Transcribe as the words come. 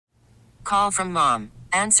call from mom.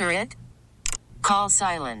 Answer it. Call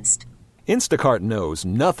silenced. Instacart knows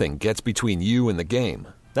nothing gets between you and the game.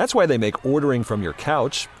 That's why they make ordering from your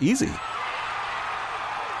couch easy.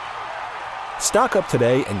 Stock up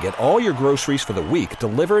today and get all your groceries for the week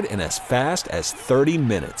delivered in as fast as 30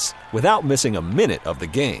 minutes without missing a minute of the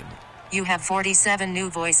game. You have 47 new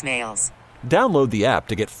voicemails. Download the app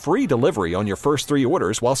to get free delivery on your first 3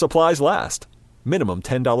 orders while supplies last. Minimum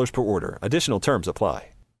 $10 per order. Additional terms apply.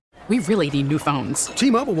 We really need new phones.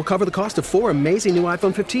 T-Mobile will cover the cost of 4 amazing new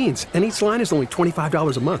iPhone 15s, and each line is only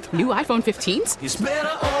 $25 a month. New iPhone 15s? It's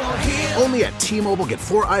better over here. Only at T-Mobile, get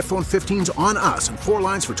 4 iPhone 15s on us and 4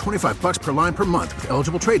 lines for $25 per line per month with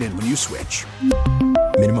eligible trade-in when you switch.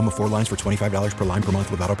 Minimum of 4 lines for $25 per line per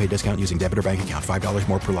month with autopay discount using debit or bank account. $5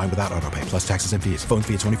 more per line without autopay, plus taxes and fees. Phone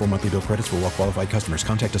fee at 24 monthly bill credits for well-qualified customers.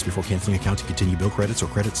 Contact us before canceling account to continue bill credits or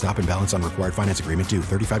credit stop and balance on required finance agreement due.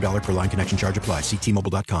 $35 per line connection charge applies. See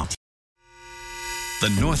T-Mobile.com. The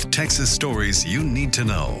North Texas stories you need to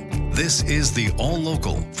know. This is the All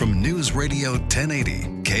Local from News Radio 1080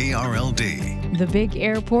 KRLD. The big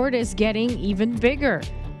airport is getting even bigger.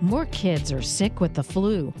 More kids are sick with the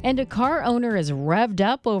flu, and a car owner is revved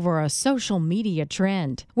up over a social media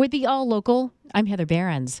trend. With the All Local, I'm Heather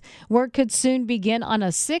Behrens. Work could soon begin on a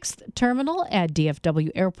 6th terminal at DFW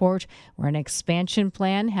Airport, where an expansion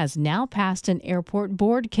plan has now passed an airport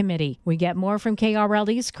board committee. We get more from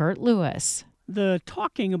KRLD's Kurt Lewis. The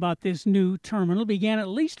talking about this new terminal began at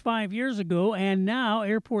least 5 years ago, and now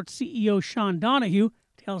Airport CEO Sean Donahue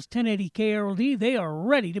tells 1080 KRLD they are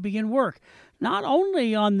ready to begin work, not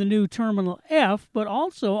only on the new Terminal F, but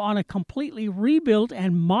also on a completely rebuilt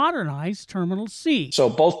and modernized Terminal C. So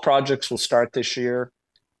both projects will start this year.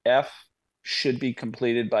 F should be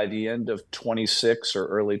completed by the end of 26 or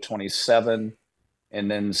early 27. And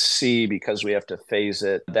then C, because we have to phase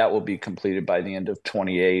it, that will be completed by the end of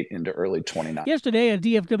 28 into early 29. Yesterday, a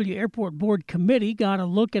DFW Airport Board committee got a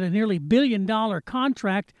look at a nearly $1 billion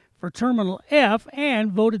contract for Terminal F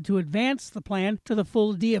and voted to advance the plan to the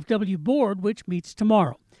full DFW board, which meets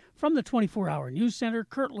tomorrow. From the 24-hour News Center,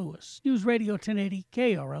 Kurt Lewis, News Radio 1080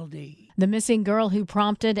 KRLD. The missing girl who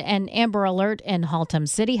prompted an Amber Alert in Haltom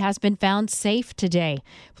City has been found safe today.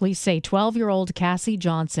 Police say 12-year-old Cassie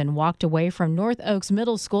Johnson walked away from North Oaks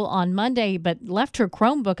Middle School on Monday but left her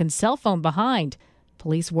Chromebook and cell phone behind.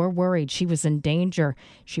 Police were worried she was in danger.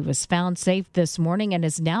 She was found safe this morning and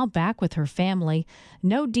is now back with her family.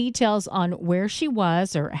 No details on where she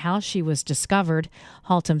was or how she was discovered.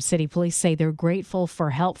 Haltom City Police say they're grateful for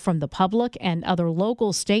help from the public and other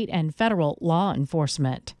local, state, and federal law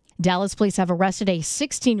enforcement. Dallas police have arrested a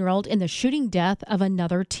 16-year-old in the shooting death of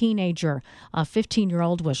another teenager. A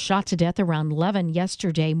 15-year-old was shot to death around 11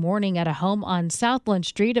 yesterday morning at a home on Southland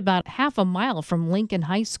Street, about half a mile from Lincoln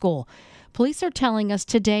High School. Police are telling us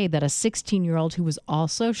today that a 16-year-old who was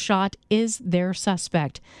also shot is their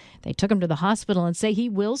suspect. They took him to the hospital and say he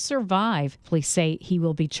will survive. Police say he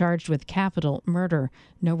will be charged with capital murder.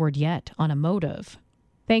 No word yet on a motive.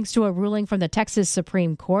 Thanks to a ruling from the Texas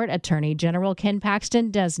Supreme Court, Attorney General Ken Paxton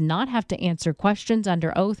does not have to answer questions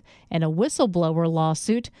under oath in a whistleblower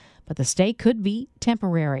lawsuit, but the stay could be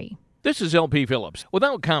temporary. This is L.P. Phillips.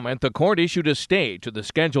 Without comment, the court issued a stay to the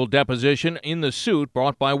scheduled deposition in the suit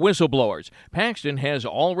brought by whistleblowers. Paxton has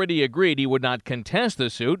already agreed he would not contest the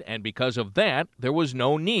suit, and because of that, there was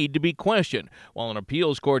no need to be questioned. While an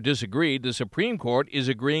appeals court disagreed, the Supreme Court is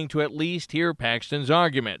agreeing to at least hear Paxton's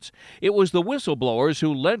arguments. It was the whistleblowers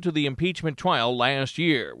who led to the impeachment trial last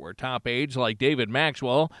year, where top aides like David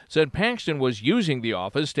Maxwell said Paxton was using the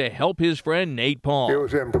office to help his friend Nate Paul. It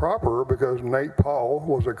was improper because Nate Paul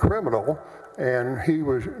was a criminal. And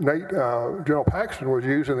General Paxton was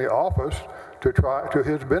using the office to try to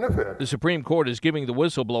his benefit. The Supreme Court is giving the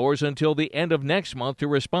whistleblowers until the end of next month to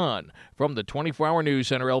respond. From the 24-hour News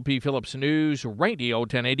Center, L.P. Phillips News Radio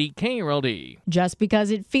 1080 KRLD. Just because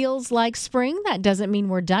it feels like spring, that doesn't mean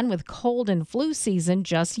we're done with cold and flu season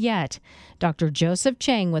just yet. Dr. Joseph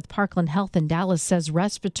Chang with Parkland Health in Dallas says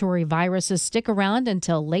respiratory viruses stick around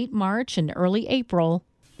until late March and early April.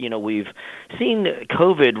 You know, we've seen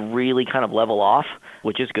COVID really kind of level off,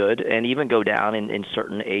 which is good, and even go down in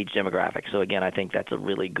certain age demographics. So, again, I think that's a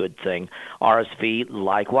really good thing. RSV,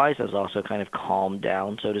 likewise, has also kind of calmed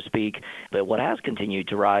down, so to speak. But what has continued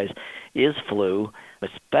to rise is flu,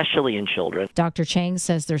 especially in children. Dr. Chang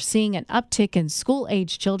says they're seeing an uptick in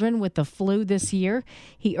school-age children with the flu this year.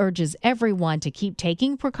 He urges everyone to keep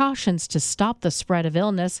taking precautions to stop the spread of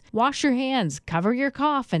illness. Wash your hands, cover your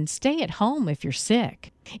cough, and stay at home if you're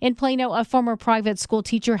sick. In Plano, a former private school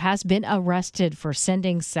teacher has been arrested for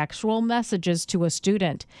sending sexual messages to a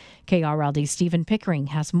student. KRLD Stephen Pickering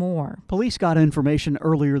has more. Police got information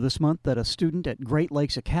earlier this month that a student at Great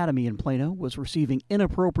Lakes Academy in Plano was receiving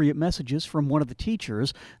inappropriate messages from one of the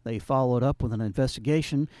teachers. They followed up with an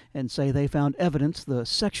investigation and say they found evidence the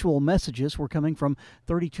sexual messages were coming from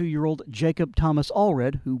 32-year-old Jacob Thomas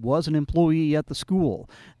Allred, who was an employee at the school.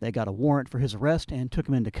 They got a warrant for his arrest and took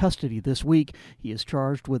him into custody this week. He is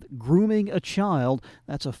charged with grooming a child.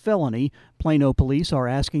 That's a felony. Plano police are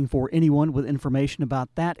asking for anyone with information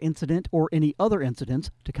about that incident or any other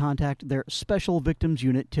incidents to contact their Special Victims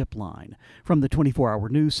Unit tip line. From the 24-Hour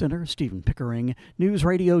News Center, Stephen Pickering, News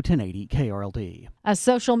Radio 1080 KRLD. A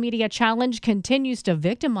social media challenge continues to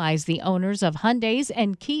victimize the owners of Hyundais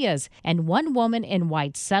and Kias, and one woman in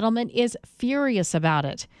White Settlement is furious about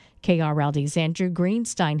it. KRLD's Andrew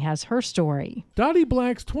Greenstein has her story. Dottie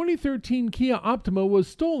Black's 2013 Kia Optima was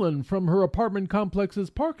stolen from her apartment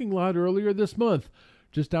complex's parking lot earlier this month.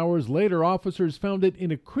 Just hours later, officers found it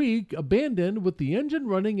in a creek, abandoned, with the engine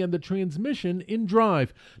running and the transmission in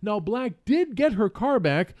drive. Now, Black did get her car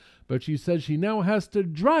back, but she says she now has to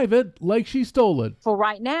drive it like she stole it. For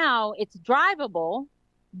right now, it's drivable,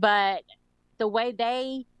 but the way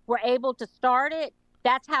they were able to start it,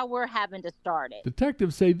 that's how we're having to start it.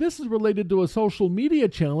 Detectives say this is related to a social media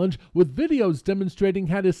challenge with videos demonstrating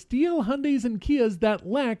how to steal Hyundais and Kias that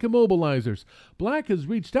lack immobilizers. Black has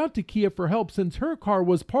reached out to Kia for help since her car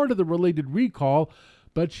was part of the related recall,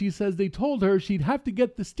 but she says they told her she'd have to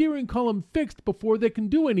get the steering column fixed before they can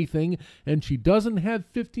do anything, and she doesn't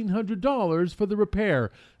have $1,500 for the repair.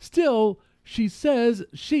 Still, she says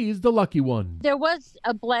she's the lucky one. There was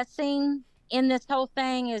a blessing in this whole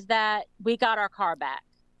thing, is that we got our car back.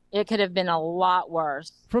 It could have been a lot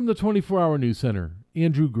worse. From the 24-Hour News Center,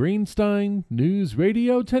 Andrew Greenstein, News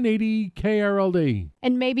Radio 1080 KRLD.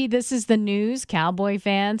 And maybe this is the news Cowboy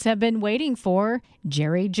fans have been waiting for.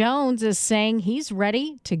 Jerry Jones is saying he's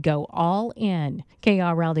ready to go all in.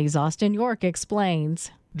 KRLD's Austin York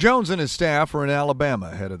explains. Jones and his staff were in Alabama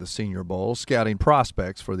ahead of the Senior Bowl, scouting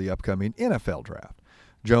prospects for the upcoming NFL draft.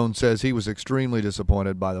 Jones says he was extremely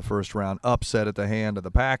disappointed by the first-round upset at the hand of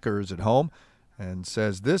the Packers at home, and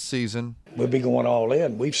says this season we'll be going all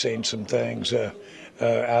in. We've seen some things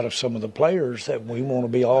out of some of the players that we want to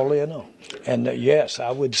be all in on. And yes,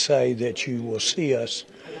 I would say that you will see us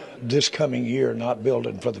this coming year not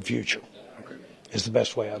building for the future. Is the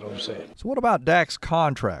best way I don't say it. So what about Dak's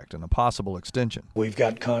contract and a possible extension? We've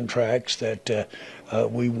got contracts that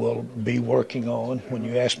we will be working on. When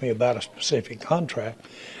you ask me about a specific contract,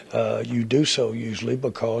 you do so usually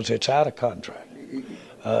because it's out of contract.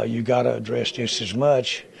 You got to address just as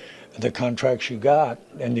much the contracts you got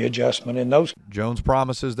and the adjustment in those. Jones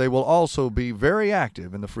promises they will also be very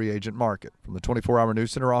active in the free agent market. From the 24-Hour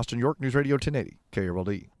News Center, Austin York, News Radio 1080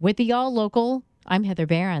 KRLD. With the All Local, I'm Heather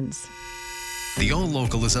Behrens. The All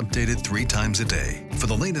Local is updated 3 times a day. For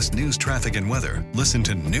the latest news, traffic, and weather, listen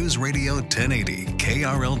to News Radio 1080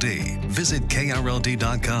 KRLD. Visit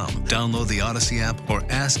KRLD.com, download the Odyssey app, or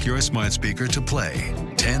ask your smart speaker to play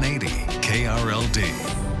 1080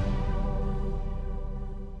 KRLD.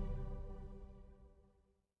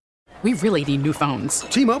 We really need new phones.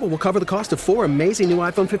 T-Mobile will cover the cost of 4 amazing new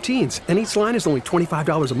iPhone 15s, and each line is only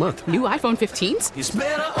 $25 a month. New iPhone 15s? It's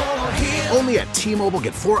better over here. Only at T-Mobile,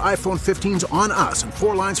 get 4 iPhone 15s on us and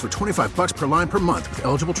 4 lines for $25 per line per month with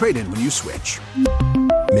eligible trade-in when you switch.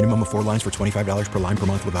 Minimum of 4 lines for $25 per line per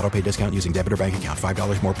month with autopay discount using debit or bank account.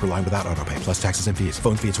 $5 more per line without autopay, plus taxes and fees.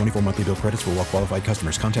 Phone fee at 24 monthly bill credits for well-qualified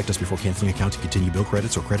customers. Contact us before canceling account to continue bill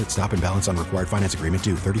credits or credit stop and balance on required finance agreement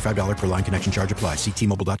due. $35 per line connection charge applies. See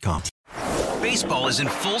T-Mobile.com. Baseball is in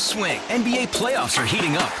full swing. NBA playoffs are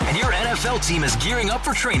heating up, and your NFL team is gearing up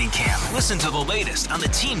for training camp. Listen to the latest on the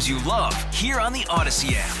teams you love here on the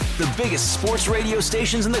Odyssey app. The biggest sports radio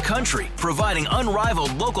stations in the country, providing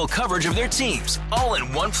unrivaled local coverage of their teams, all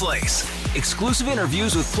in one place. Exclusive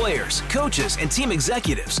interviews with players, coaches, and team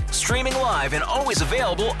executives, streaming live and always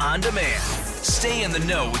available on demand. Stay in the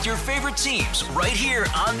know with your favorite teams right here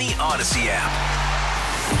on the Odyssey app.